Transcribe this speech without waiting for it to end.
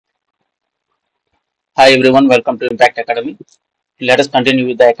Hi everyone, welcome to Impact Academy. Let us continue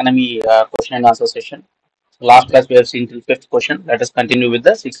with the economy question and answer session. Last class we have seen till fifth question. Let us continue with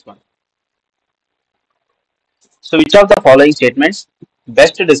the sixth one. So, which of the following statements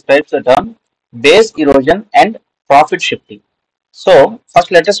best describes the term base erosion and profit shifting? So,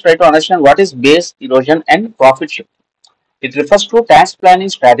 first let us try to understand what is base erosion and profit shifting. It refers to tax planning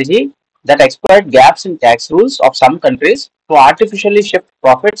strategy that exploit gaps in tax rules of some countries to artificially shift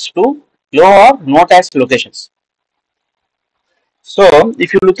profits to low or no tax locations. So,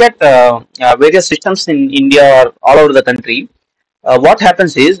 if you look at various systems in India or all over the country, what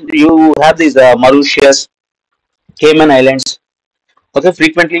happens is you have these Mauritius, Cayman Islands. Okay,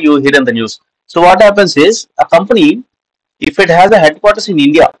 frequently you hear in the news. So, what happens is a company, if it has a headquarters in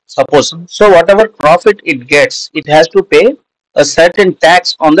India, suppose, so whatever profit it gets, it has to pay a certain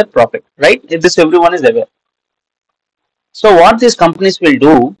tax on that profit, right? This everyone is aware. So, what these companies will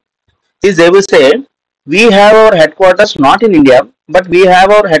do is they will say we have our headquarters not in India, but we have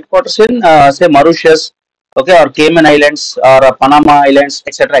our headquarters in say Mauritius, okay, or Cayman Islands or Panama Islands,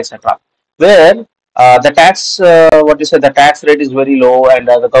 etc., etc., where the tax, what you say, the tax rate is very low and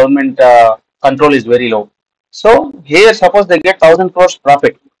the government control is very low. So here, suppose they get 1,000 crores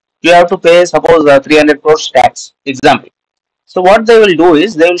profit, you have to pay suppose 300 crores tax. Example. So what they will do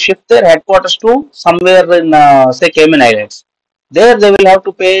is they will shift their headquarters to somewhere in say Cayman Islands. There they will have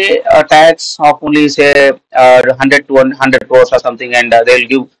to pay a tax of only say 100 to 100 crores or something, and they will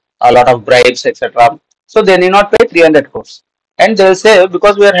give a lot of bribes, etc. So they need not pay 300 crores. And they will say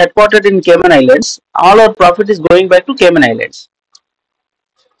because we are headquartered in Cayman Islands, all our profit is going back to Cayman Islands.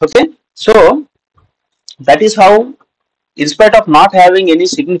 Okay, so that is how, in spite of not having any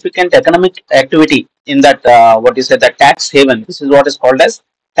significant economic activity in that what you say, the tax haven, this is what is called as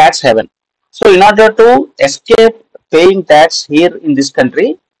tax haven. So in order to escape paying tax here in this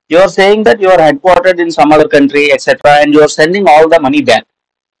country, you are saying that you are headquartered in some other country, etc., and you are sending all the money back.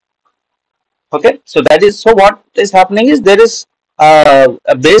 Okay, so that is, so what is happening is there is a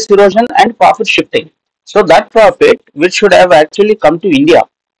base erosion and profit shifting. So that profit which should have actually come to India,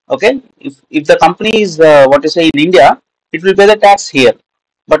 okay, if the company is what you say in India, it will pay the tax here,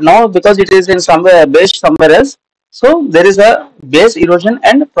 but now because it is in somewhere based somewhere else, so there is a base erosion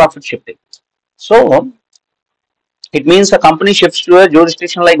and profit shifting. So it means a company shifts to a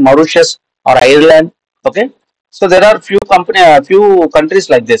jurisdiction like Mauritius or Ireland. Okay, so there are few countries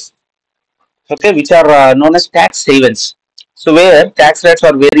like this, okay, which are known as tax havens. So where tax rates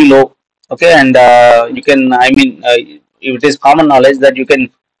are very low, okay, and you can, I mean, it is common knowledge that you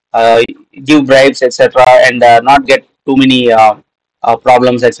can uh, give bribes, etc., and not get too many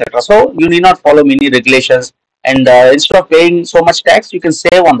problems, etc. So you need not follow many regulations, and instead of paying so much tax, you can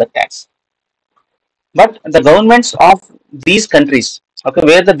save on the tax. But the governments of these countries, okay,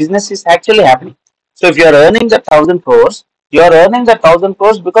 where the business is actually happening. So if you are earning the 1,000 crores, you are earning the 1,000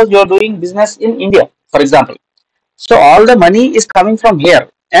 crores because you are doing business in India, for example. So all the money is coming from here,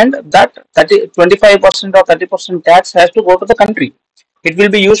 and that 25% or 30% tax has to go to the country. It will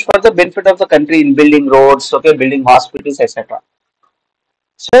be used for the benefit of the country in building roads, okay, building hospitals, etc.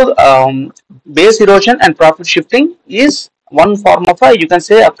 So base erosion and profit shifting is one form of a, you can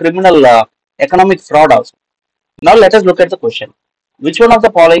say, a criminal economic fraud also. Now let us look at the question. Which one of the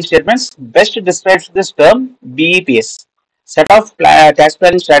following statements best describes this term BEPS? Set of tax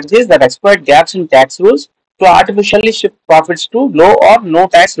planning strategies that exploit gaps in tax rules to artificially shift profits to low or no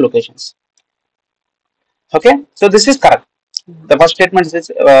tax locations. Okay, so this is correct. The first statement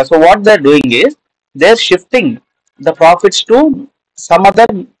is so what they're doing is they're shifting the profits to some other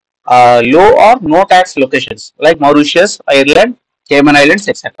low or no tax locations like Mauritius, Ireland, Cayman Islands,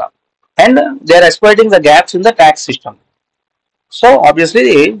 etc. And they're exploiting the gaps in the tax system. So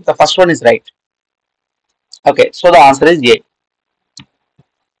obviously the first one is right. Okay, so the answer is A.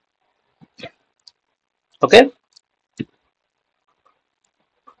 Okay,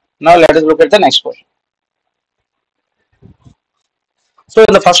 now let us look at the next question. So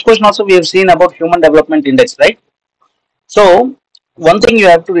in the first question also we have seen about Human Development Index, right? So one thing you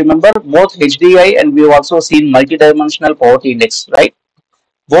have to remember, both HDI and we have also seen multidimensional poverty index, right?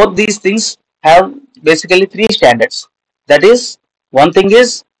 Both these things have basically three standards. That is, one thing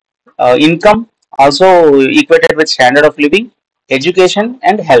is income, also equated with standard of living, education,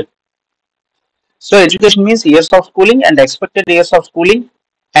 and health. So education means years of schooling and expected years of schooling,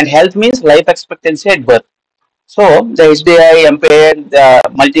 and health means life expectancy at birth. So the HDI,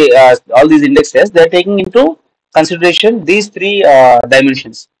 MPA, all these indexes, they are taking into consideration these three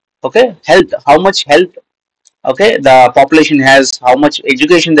dimensions. Okay, health, how much health, okay, the population has, how much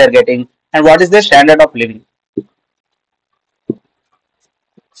education they are getting, and what is their standard of living.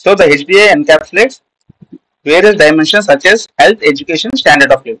 So the HDI encapsulates various dimensions such as health, education,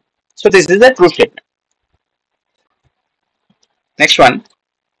 standard of living. So this is a true statement. Next one,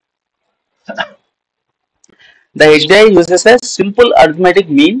 the HDI uses a simple arithmetic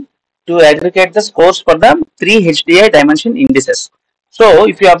mean to aggregate the scores for the three HDI dimension indices. So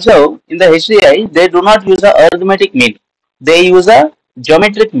if you observe in the HDI, they do not use a arithmetic mean; they use a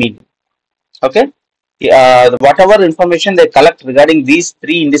geometric mean. Okay, whatever information they collect regarding these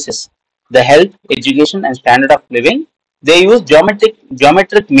three indices, the health, education, and standard of living, they use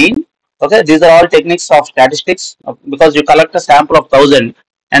geometric mean. Okay, these are all techniques of statistics because you collect a sample of 1,000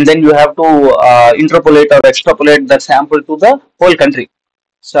 and then you have to interpolate or extrapolate that sample to the whole country.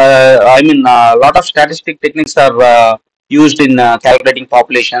 So I mean, a lot of statistic techniques are used in calculating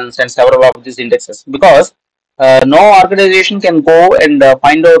populations and several of these indexes because no organization can go and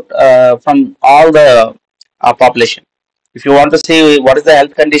find out from all the population. If you want to see what is the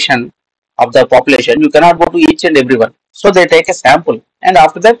health condition of the population, you cannot go to each and everyone. So they take a sample, and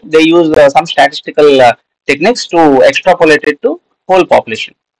after that they use some statistical techniques to extrapolate it to whole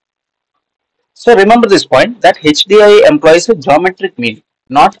population. So remember this point that HDI employs a geometric mean,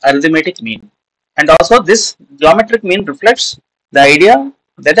 not arithmetic mean. And also this geometric mean reflects the idea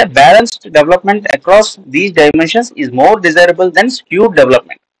that a balanced development across these dimensions is more desirable than skewed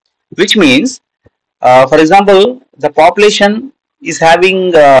development, which means, for example, the population is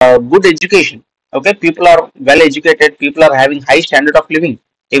having good education. Okay, people are well educated, people are having high standard of living.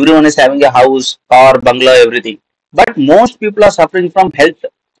 Everyone is having a house, car, bungalow, everything. But most people are suffering from health.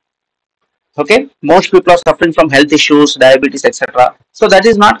 Okay, most people are suffering from health issues, diabetes, etc. So that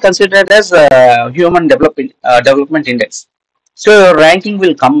is not considered as human development index, so your ranking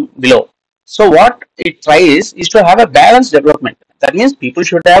will come below. So what it tries is to have a balanced development. That means people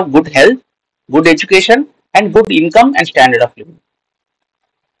should have good health, good education, and good income and standard of living.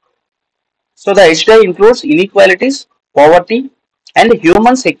 So the HDI includes inequalities, poverty, and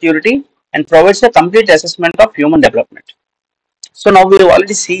human security, and provides a complete assessment of human development. So now we have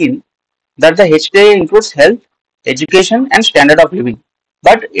already seen that the HDI includes health, education, and standard of living,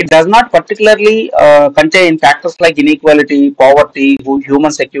 but it does not particularly contain factors like inequality, poverty,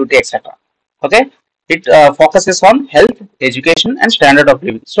 human security, etc. Okay, it focuses on health, education, and standard of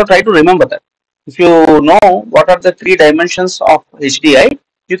living. So try to remember that. If you know what are the three dimensions of HDI,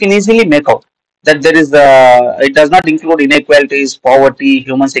 you can easily make out that there is it does not include inequalities, poverty,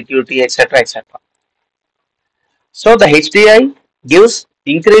 human security, etc., etc. So the HDI gives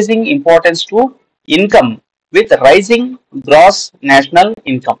increasing importance to income with rising gross national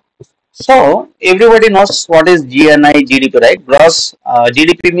income. So everybody knows what is GNI, GDP, right? Gross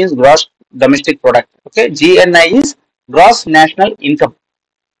GDP means gross domestic product. Okay, GNI is gross national income.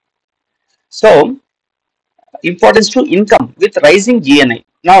 So importance to income with rising GNI.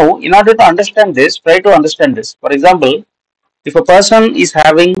 Now, in order to understand this, try to understand this. For example, if a person is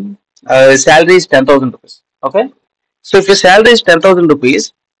having salary is 10,000 rupees. Okay, so if your salary is 10,000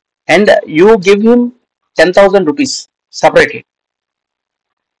 rupees and you give him 10,000 rupees separately,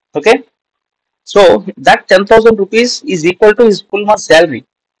 okay, so that 10,000 rupees is equal to his full month salary.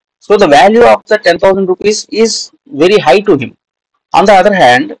 So the value of the 10,000 rupees is very high to him. On the other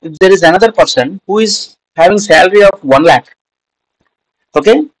hand, if there is another person who is having salary of 1 lakh,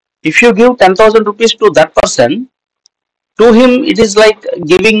 okay, if you give 10,000 rupees to that person, to him it is like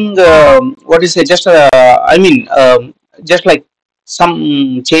giving what is it, just I mean just like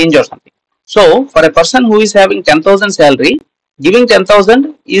some change or something. So for a person who is having 10,000 salary, giving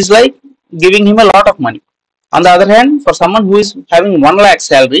 10,000 is like giving him a lot of money. On the other hand, for someone who is having 1 lakh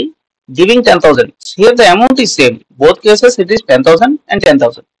salary, giving 10,000, here the amount is same, both cases it is 10,000 and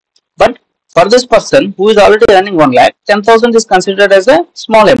 10,000. But for this person who is already earning 1 lakh, 10,000 is considered as a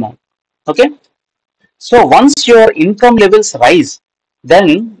small amount. Okay, so once your income levels rise,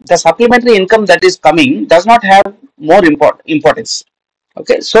 then the supplementary income that is coming does not have more importance.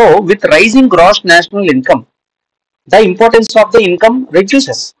 Okay, so with rising gross national income, the importance of the income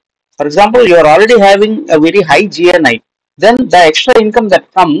reduces. For example, you are already having a very high GNI, then the extra income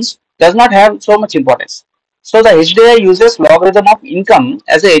that comes does not have so much importance. So the HDI uses logarithm of income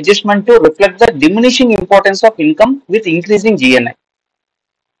as an adjustment to reflect the diminishing importance of income with increasing GNI.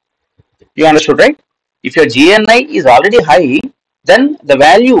 You understood, right? If your GNI is already high, then the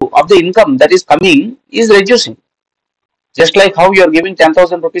value of the income that is coming is reducing. Just like how you are giving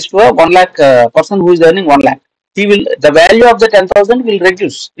 10,000 rupees to a 1 lakh person who is earning 1 lakh, the value of the 10,000 will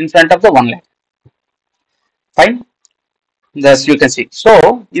reduce in front of the 1 lakh. Fine, thus you can see.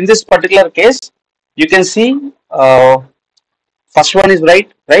 So in this particular case, you can see first one is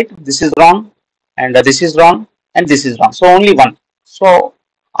right, right? This is wrong, and this is wrong, and this is wrong. So only one. So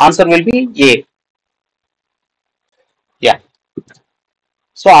answer will be A.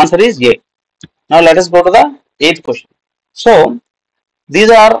 So answer is A. Now let us go to the eighth question. So these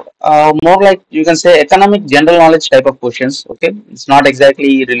are more like, you can say, economic general knowledge type of questions. Okay, it's not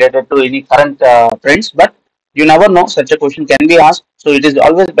exactly related to any current trends, but you never know, such a question can be asked. So it is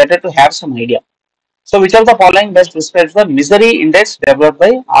always better to have some idea. So which of the following best describes the misery index developed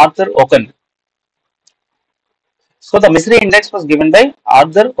by Arthur Oken? So the misery index was given by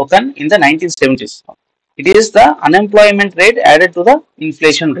Arthur Oken in the 1970s. It is the unemployment rate added to the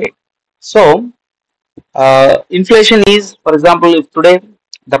inflation rate. So inflation is, for example, if today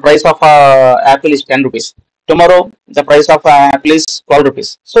the price of apple is 10 rupees, tomorrow the price of apple is 12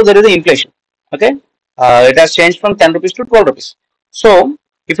 rupees. So there is an inflation. Okay, it has changed from 10 rupees to 12 rupees. So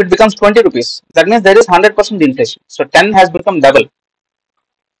if it becomes 20 rupees, that means there is 100% inflation. So 10 has become double.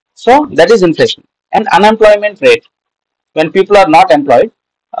 So that is inflation. And unemployment rate, when people are not employed,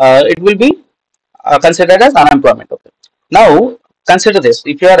 it will be considered as unemployment. Okay. Now consider this: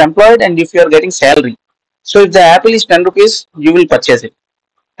 if you are employed and if you are getting salary, so if the apple is 10 rupees, you will purchase it,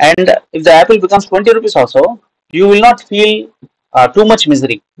 and if the apple becomes 20 rupees also, you will not feel too much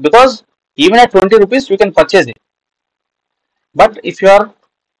misery, because even at 20 rupees you can purchase it. But if you are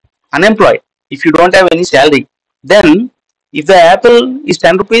unemployed, if you don't have any salary, then if the apple is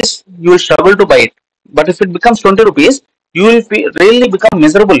 10 rupees, you will struggle to buy it. But if it becomes 20 rupees, you will really become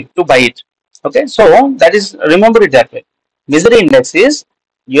miserable to buy it. Okay, so that is, remember it that way. Misery index is,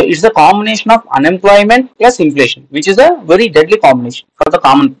 it's the combination of unemployment plus inflation, which is a very deadly combination for the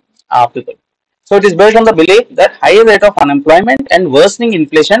common people. So it is based on the belief that higher rate of unemployment and worsening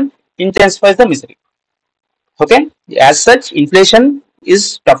inflation intensifies the misery. Okay, as such, inflation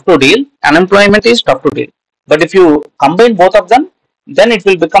is tough to deal, unemployment is tough to deal. But if you combine both of them, then it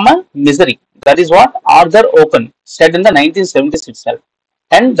will become a misery. That is what Arthur Oken said in the 1970s itself.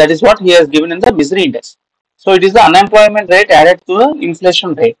 And that is what he has given in the misery index. So it is the unemployment rate added to the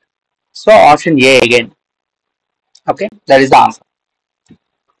inflation rate. So option A again. Okay, that is the answer.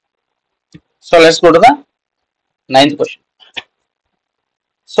 So let's go to the ninth question.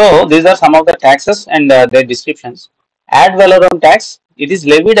 So these are some of the taxes and their descriptions. Ad valorem tax, it is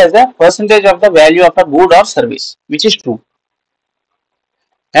levied as a percentage of the value of a good or service, which is true.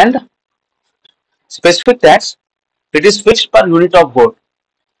 And specific tax, it is fixed per unit of good.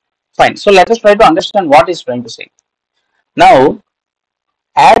 Fine. So let us try to understand what is trying to say. Now,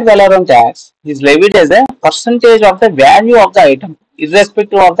 ad valorem tax is levied as a percentage of the value of the item,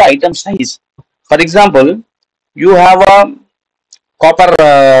 irrespective of the item size. For example, you have a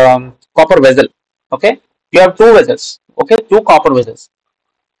copper vessel. Okay, you have two vessels. Okay, two copper vessels,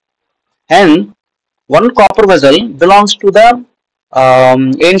 and one copper vessel belongs to the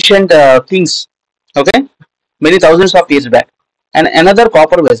ancient kings. Okay, many thousands of years back, and another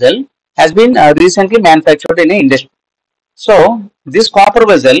copper vessel has been recently manufactured in an industry. So this copper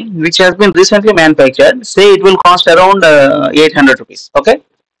vessel, which has been recently manufactured, say it will cost around 800 rupees. Okay,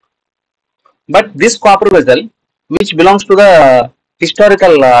 but this copper vessel, which belongs to the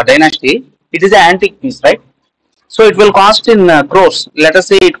historical dynasty, it is an antique piece, right? So it will cost in crores. Let us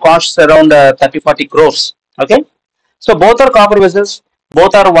say it costs around 30-40 crores. Okay. So both are copper vessels,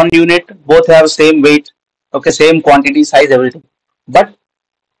 both are one unit, both have same weight, okay, same quantity, size, everything. But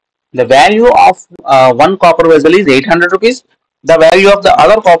the value of one copper vessel is 800 rupees. The value of the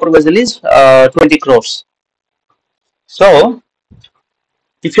other copper vessel is 20 crores. So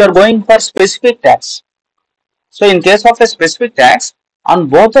if you are going for specific tax, so in case of a specific tax on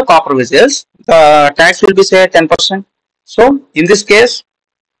both the copper vessels, the tax will be say 10%. So in this case,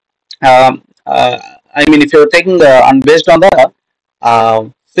 I mean, if you're taking on based on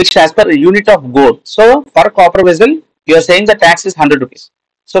the fixed as per unit of gold, so for copper vessel, you are saying the tax is 100 rupees.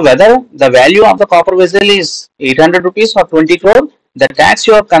 So whether the value of the copper vessel is 800 rupees or 20 crore, the tax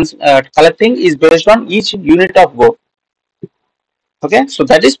you are collecting is based on each unit of gold. Okay, so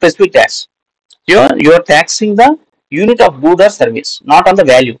that is specific tax. You are taxing the unit of good or service, not on the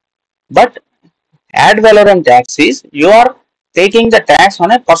value. But ad valorem tax is you are taking the tax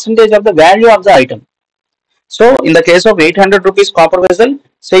on a percentage of the value of the item. So in the case of 800 rupees copper vessel,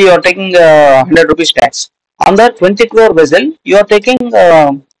 say you are taking 100 rupees tax. On the 20 crore vessel, you are taking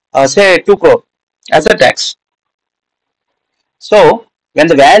say 2 crore as a tax. So when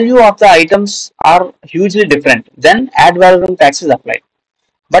the value of the items are hugely different, then ad valorem tax is applied.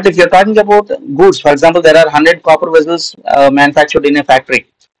 But if you're talking about goods, for example, there are 100 copper vessels manufactured in a factory.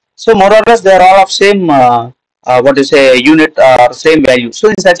 So more or less, they are all of same, what you say, unit or same value. So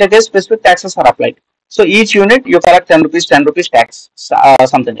in such a case, specific taxes are applied. So each unit you collect 10 rupees tax,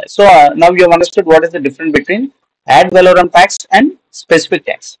 something like. So now you have understood what is the difference between ad valorem tax and specific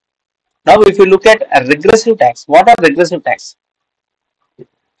tax. Now if you look at a regressive tax, what are regressive tax?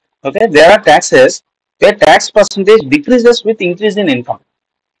 Okay, there are taxes where tax percentage decreases with increase in income.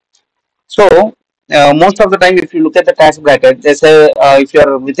 So most of the time, if you look at the tax bracket, they say if you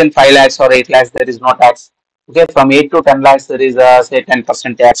are within 5 lakhs or 8 lakhs, there is no tax. Okay, from 8 to 10 lakhs, there is say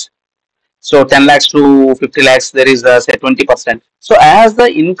 10% tax. So 10 lakhs to 50 lakhs, there is say 20%. So as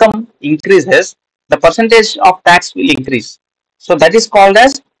the income increases, the percentage of tax will increase. So that is called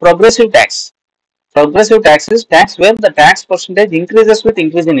as progressive tax. Progressive tax is tax where the tax percentage increases with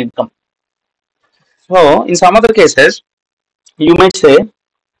increase in income. So in some other cases, you might say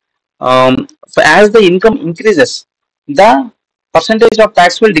so as the income increases, the percentage of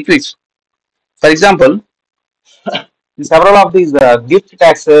tax will decrease. For example, in several of these gift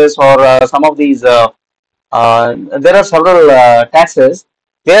taxes or some of these, there are several taxes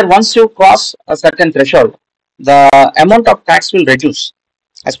where once you cross a certain threshold, the amount of tax will reduce,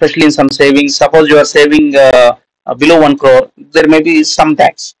 especially in some savings. Suppose you are saving below 1 crore, there may be some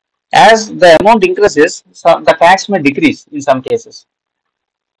tax. As the amount increases, so the tax may decrease in some cases.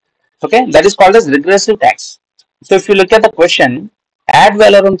 Okay, that is called as regressive tax. So if you look at the question, ad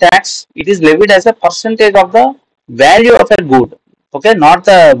valorem tax, it is levied as a percentage of the value of a good. Okay, not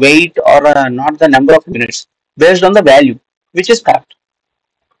the weight or not the number of units, based on the value, which is correct.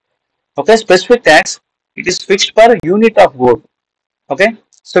 Okay, specific tax, it is fixed per unit of good. Okay,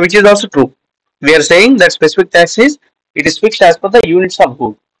 so which is also true. We are saying that specific tax is, it is fixed as per the units of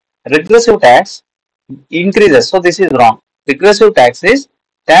good. Regressive tax increases, so this is wrong. Regressive tax is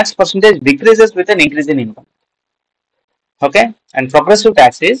tax percentage decreases with an increase in income. Okay, and progressive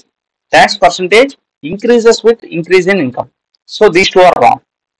tax is tax percentage increases with increase in income. So these two are wrong.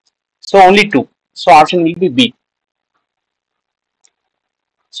 So only two. So option will be B.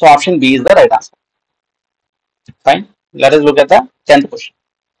 So option B is the right answer. Fine. Let us look at the 10th question.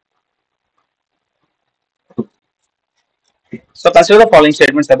 So consider the following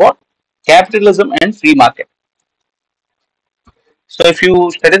statements about capitalism and free market. So if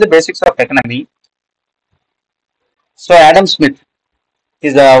you study the basics of economy, so Adam Smith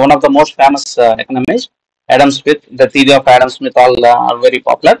is one of the most famous economists. Adam Smith, the theory of Adam Smith, all are very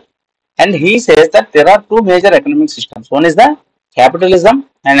popular. And he says that there are two major economic systems. One is the capitalism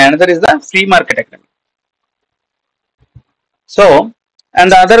and another is the free market economy. So, and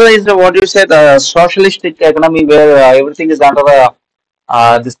the other is what you say, the socialistic economy, where everything is under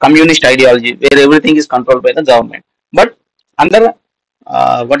this communist ideology, where everything is controlled by the government. But under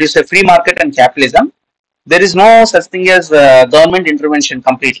what you say, free market and capitalism, there is no such thing as government intervention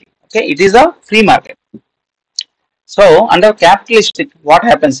completely. Okay, it is a free market. So under capitalistic, what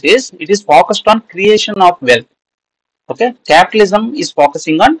happens is it is focused on creation of wealth. Okay, capitalism is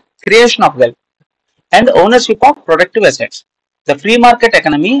focusing on creation of wealth and ownership of productive assets. The free market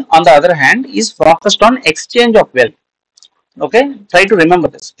economy, on the other hand, is focused on exchange of wealth. Okay, try to remember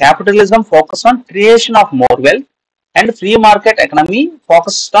this. Capitalism focus on creation of more wealth, and free market economy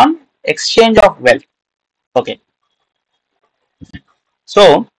focused on exchange of wealth. Okay,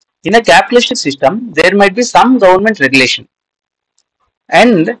 so in a capitalistic system, there might be some government regulation,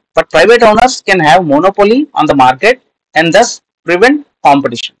 and but private owners can have monopoly on the market and thus prevent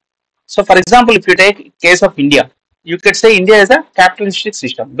competition. So, for example, if you take case of India, you could say India is a capitalistic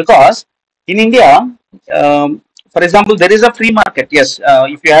system because in India, for example, there is a free market. Yes,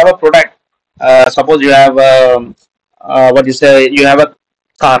 if you have a product, suppose you have what you say, you have a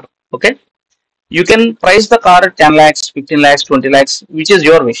car. Okay, you can price the car at 10 lakhs, 15 lakhs, 20 lakhs, which is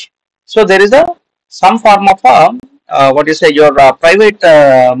your wish. So there is a some form of a what you say, your private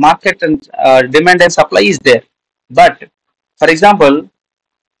market and demand and supply is there. But for example,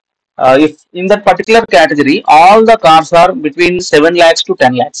 if in that particular category all the cars are between 7 lakhs to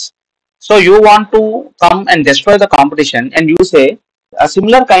 10 lakhs, so you want to come and destroy the competition and you say a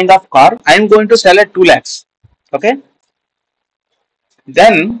similar kind of car I am going to sell at 2 lakhs. Okay,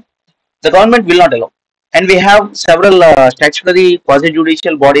 then the government will not allow, and we have several statutory quasi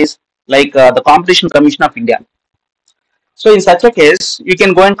judicial bodies like the Competition Commission of India. So in such a case, you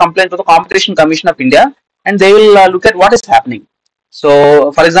can go and complain to the Competition Commission of India, and they will look at what is happening.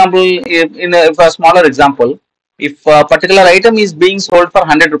 So, for example, if a smaller example, if a particular item is being sold for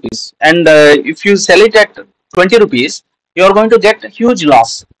 100 rupees, and if you sell it at 20 rupees, you are going to get huge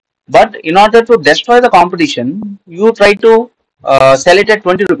loss. But in order to destroy the competition, you try to sell it at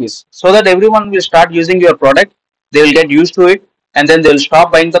 20 rupees so that everyone will start using your product. They will get used to it, and then they will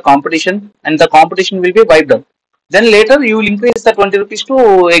stop buying the competition, and the competition will be wiped out. Then later you will increase the 20 rupees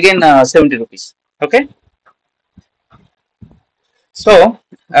to again 70 rupees. Okay, so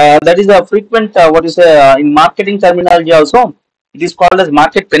that is a frequent what you say in marketing terminology also, it is called as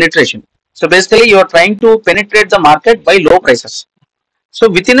market penetration. So basically you are trying to penetrate the market by low prices. So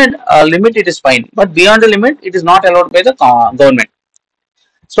within a limit it is fine, but beyond the limit it is not allowed by the government.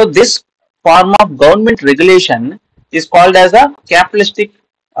 So this form of government regulation is called as a capitalistic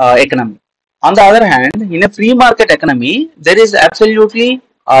economy. On the other hand, in a free market economy, there is absolutely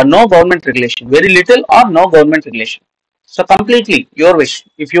no government regulation, very little or no government regulation. So completely your wish.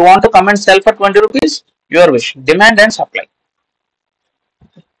 If you want to come and sell for 20 rupees, your wish. Demand and supply.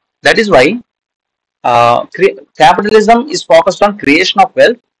 That is why capitalism is focused on creation of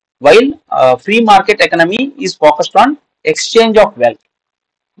wealth, while free market economy is focused on exchange of wealth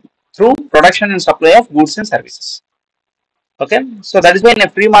through production and supply of goods and services. Okay, so that is why in a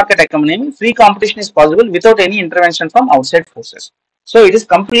free market economy, free competition is possible without any intervention from outside forces. So it is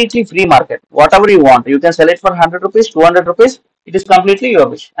completely free market. Whatever you want, you can sell it for 100 rupees, 200 rupees. It is completely your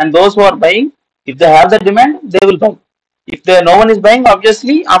wish. And those who are buying, if they have the demand, they will buy. If there no one is buying,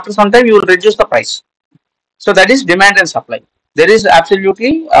 obviously after some time you will reduce the price. So that is demand and supply. There is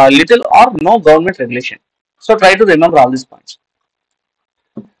absolutely little or no government regulation. So try to remember all these points.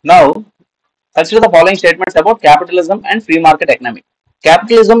 Now consider the following statements about capitalism and free market economy.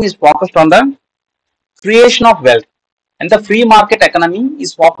 Capitalism is focused on the creation of wealth, and the free market economy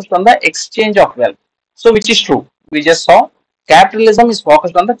is focused on the exchange of wealth. So, which is true? We just saw capitalism is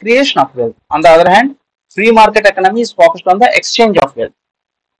focused on the creation of wealth. On the other hand, free market economy is focused on the exchange of wealth.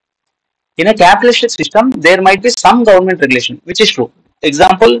 In a capitalistic system, there might be some government regulation, which is true.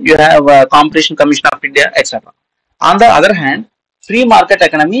 Example, you have Competition Commission of India, etc. On the other hand, free market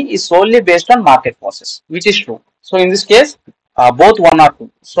economy is solely based on market forces, which is true. So in this case, both one or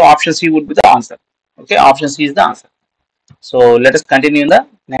two. So option C would be the answer. Okay, option C is the answer. So let us continue in the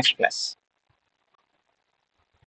next class.